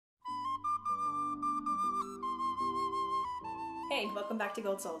Hey, welcome back to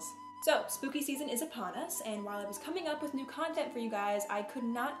Gold Souls. So, spooky season is upon us, and while I was coming up with new content for you guys, I could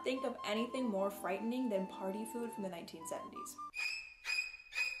not think of anything more frightening than party food from the 1970s.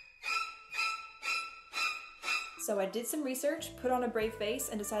 So I did some research, put on a brave face,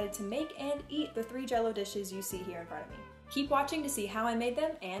 and decided to make and eat the 3 JELL-O dishes you see here in front of me. Keep watching to see how I made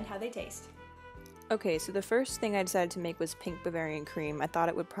them and how they taste. Okay, so the first thing I decided to make was pink Bavarian cream. I thought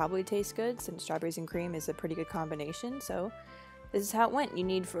it would probably taste good since strawberries and cream is a pretty good combination, so this is how it went. You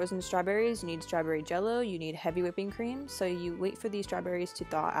need frozen strawberries, you need strawberry JELL-O, you need heavy whipping cream, so you wait for these strawberries to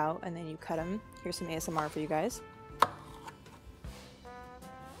thaw out and then you cut them. Here's some ASMR for you guys.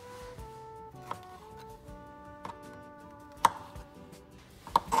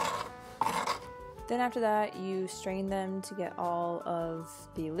 Then after that, you strain them to get all of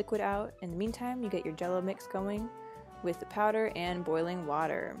the liquid out. In the meantime, you get your JELL-O mix going with the powder and boiling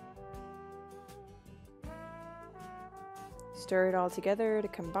water. Stir it all together to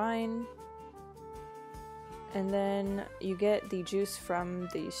combine. And then you get the juice from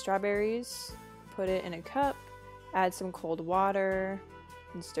the strawberries, put it in a cup, add some cold water,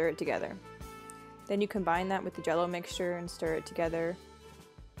 and stir it together. Then you combine that with the JELL-O mixture and stir it together.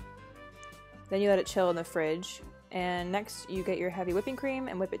 Then you let it chill in the fridge, and next you get your heavy whipping cream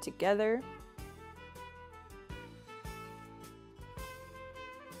and whip it together.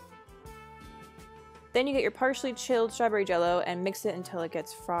 Then you get your partially chilled strawberry JELL-O and mix it until it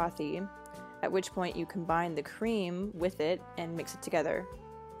gets frothy, at which point you combine the cream with it and mix it together.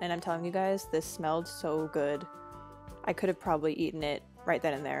 And I'm telling you guys, this smelled so good. I could have probably eaten it right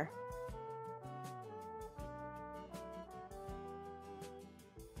then and there.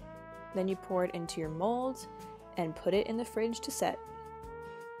 Then you pour it into your mold and put it in the fridge to set.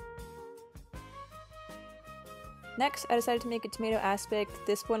 Next, I decided to make a tomato aspic.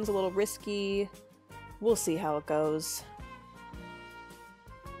 This one's a little risky. We'll see how it goes.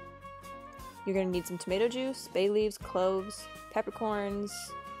 You're gonna need some tomato juice, bay leaves, cloves, peppercorns,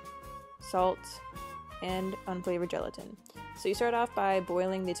 salt, and unflavored gelatin. So you start off by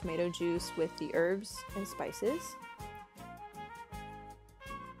boiling the tomato juice with the herbs and spices.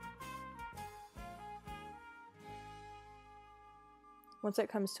 Once that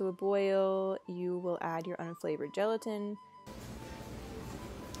comes to a boil, you will add your unflavored gelatin.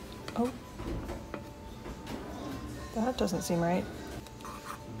 Oh. That doesn't seem right.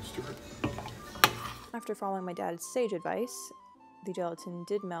 After following my dad's sage advice, the gelatin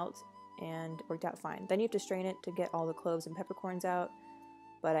did melt and worked out fine. Then you have to strain it to get all the cloves and peppercorns out,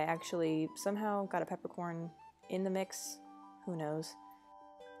 but I actually somehow got a peppercorn in the mix. Who knows?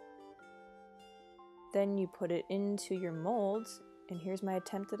 Then you put it into your molds. And here's my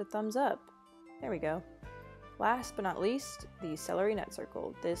attempt at a thumbs up. There we go. Last but not least, the celery nut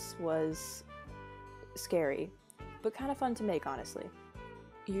circle. This was scary, but kind of fun to make, honestly.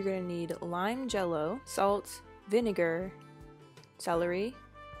 You're gonna need lime JELL-O, salt, vinegar, celery,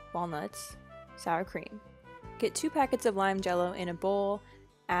 walnuts, sour cream. Get 2 packets of lime JELL-O in a bowl,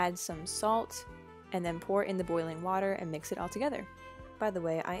 add some salt, and then pour in the boiling water and mix it all together. By the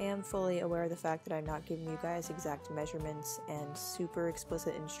way, I am fully aware of the fact that I'm not giving you guys exact measurements and super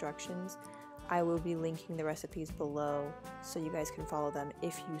explicit instructions. I will be linking the recipes below so you guys can follow them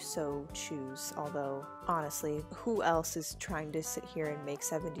if you so choose. Although, honestly, who else is trying to sit here and make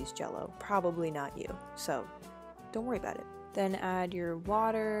 70s JELL-O? Probably not you. So, don't worry about it. Then add your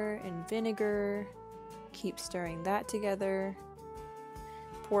water and vinegar. Keep stirring that together.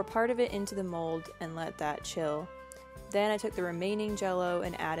 Pour part of it into the mold and let that chill. Then I took the remaining JELL-O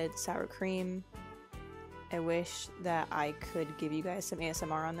and added sour cream. I wish that I could give you guys some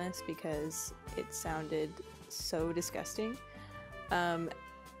ASMR on this because it sounded so disgusting.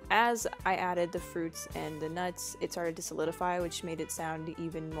 As I added the fruits and the nuts, it started to solidify, which made it sound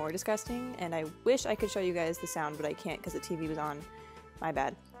even more disgusting. And I wish I could show you guys the sound, but I can't because the TV was on. My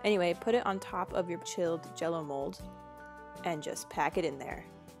bad. Anyway, put it on top of your chilled JELL-O mold and just pack it in there.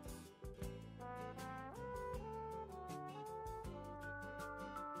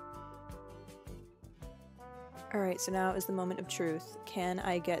 Alright, so now is the moment of truth. Can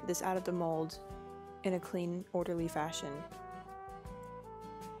I get this out of the mold in a clean, orderly fashion?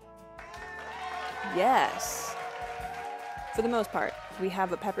 Yes! For the most part. We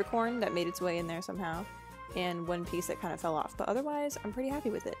have a peppercorn that made its way in there somehow, and one piece that kind of fell off, but otherwise I'm pretty happy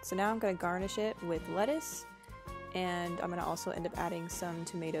with it. So now I'm going to garnish it with lettuce, and I'm going to also end up adding some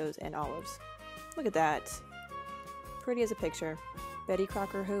tomatoes and olives. Look at that. Pretty as a picture. Betty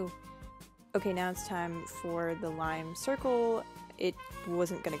Crocker who? Okay, now it's time for the lime circle. It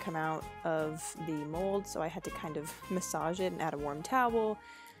wasn't going to come out of the mold, so I had to kind of massage it and add a warm towel.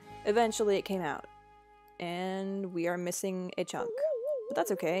 Eventually it came out. and we are missing a chunk. But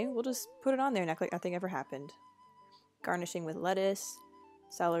that's okay, we'll just put it on there and act like nothing ever happened. Garnishing with lettuce,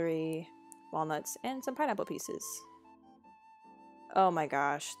 celery, walnuts, and some pineapple pieces. Oh my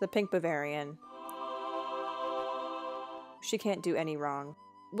gosh, the pink Bavarian. She can't do any wrong.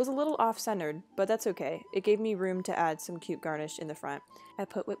 Was a little off-centered, but that's okay. It gave me room to add some cute garnish in the front. I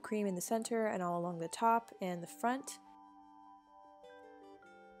put whipped cream in the center and all along the top and the front.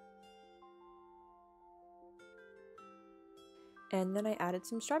 And then I added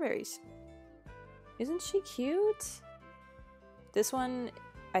some strawberries. Isn't she cute? This one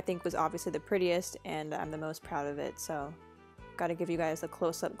I think was obviously the prettiest and I'm the most proud of it, so gotta give you guys the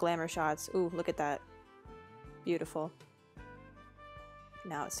close-up glamour shots. Ooh, look at that. Beautiful.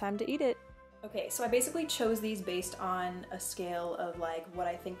 Now it's time to eat it. Okay, so I basically chose these based on a scale of like what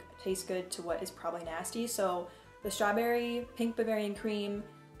I think tastes good to what is probably nasty. So the strawberry, pink Bavarian cream,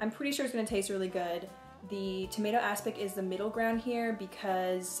 I'm pretty sure it's gonna taste really good. The tomato aspic is the middle ground here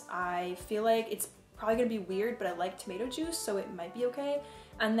because I feel like it's probably gonna be weird, but I like tomato juice, so it might be okay.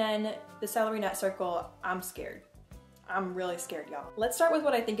 And then the celery nut circle, I'm scared. I'm really scared, y'all. Let's start with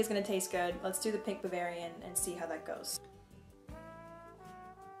what I think is gonna taste good. Let's do the pink Bavarian and see how that goes.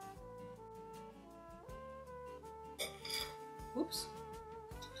 Oops.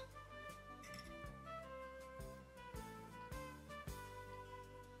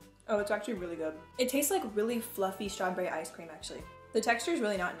 Oh, it's actually really good. It tastes like really fluffy strawberry ice cream, actually. The texture is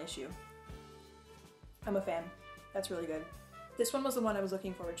really not an issue. I'm a fan. That's really good. This one was the one I was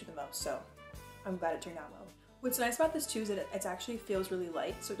looking forward to the most, so I'm glad it turned out well. What's nice about this too is that it actually feels really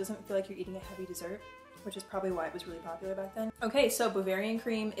light, so it doesn't feel like you're eating a heavy dessert, which is probably why it was really popular back then. Okay, so Bavarian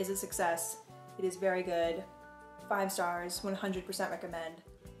cream is a success. It is very good. 5 stars, 100% recommend.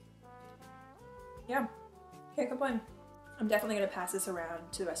 Yeah, can't complain. I'm definitely gonna pass this around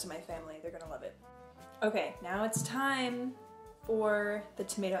to the rest of my family. They're gonna love it. Okay, now it's time for the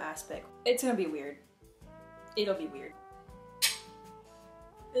tomato aspic. It's gonna be weird. It'll be weird.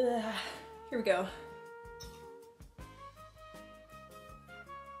 Ugh. Here we go.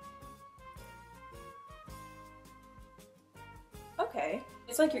 Okay,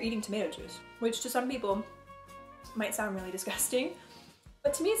 it's like you're eating tomato juice, which to some people might sound really disgusting,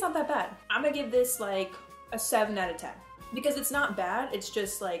 but to me it's not that bad. I'm gonna give this like a 7 out of 10 because it's not bad, it's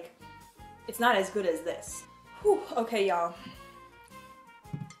just like, it's not as good as this. Whew, okay y'all.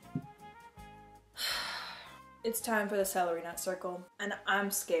 It's time for the celery nut circle, and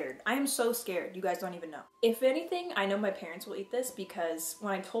I'm scared. I am so scared, you guys don't even know. If anything, I know my parents will eat this because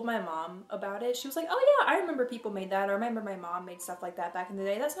when I told my mom about it, she was like, oh yeah, I remember people made that, or I remember my mom made stuff like that back in the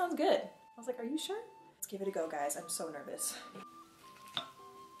day. That sounds good. I was like, are you sure? Let's give it a go, guys. I'm so nervous.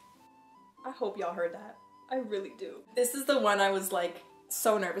 I hope y'all heard that. I really do. This is the one I was like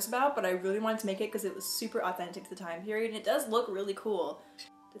so nervous about, but I really wanted to make it because it was super authentic to the time period, and it does look really cool.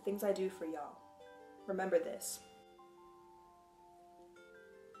 The things I do for y'all. Remember this.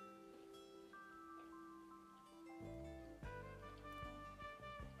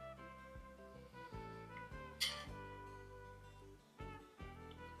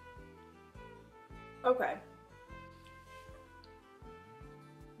 Okay.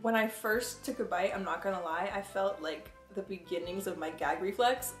 When I first took a bite, I'm not gonna lie, I felt like the beginnings of my gag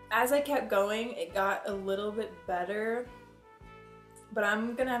reflex. As I kept going, it got a little bit better, but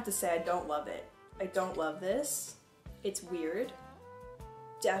I'm gonna have to say I don't love it. I don't love this. It's weird.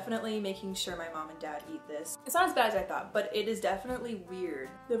 Definitely making sure my mom and dad eat this. It's not as bad as I thought, but it is definitely weird.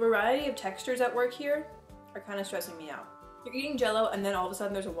 The variety of textures at work here are kind of stressing me out. You're eating Jell-O and then all of a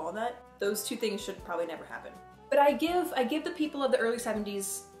sudden there's a walnut. Those two things should probably never happen. But I give the people of the early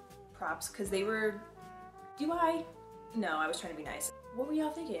 70s props because they were, do I? No, I was trying to be nice. What were y'all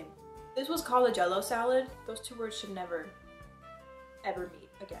thinking? This was called a Jell-O salad. Those two words should never, ever meet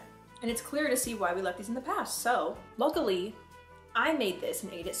again. And it's clear to see why we left these in the past. So, luckily, I made this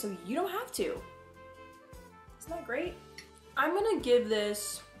and ate it so you don't have to. Isn't that great? I'm gonna give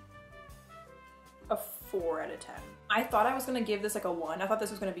this a 4 out of 10. I thought I was gonna give this like a 1. I thought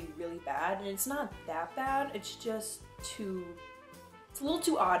this was gonna be really bad, and it's not that bad. It's just it's a little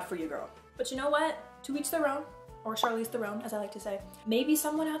too odd for your girl. But you know what? To each their own, or Charlize Theron, as I like to say. Maybe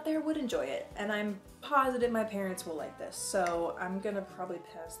someone out there would enjoy it, and I'm positive my parents will like this, so I'm gonna probably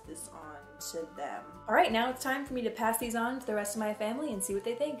pass this on to them. All right, now it's time for me to pass these on to the rest of my family and see what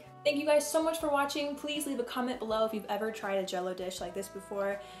they think. Thank you guys so much for watching. Please leave a comment below if you've ever tried a Jell-O dish like this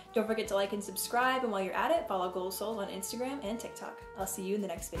before. Don't forget to like and subscribe, and while you're at it, follow Gold Souls on Instagram and TikTok. I'll see you in the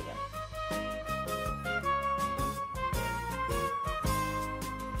next video.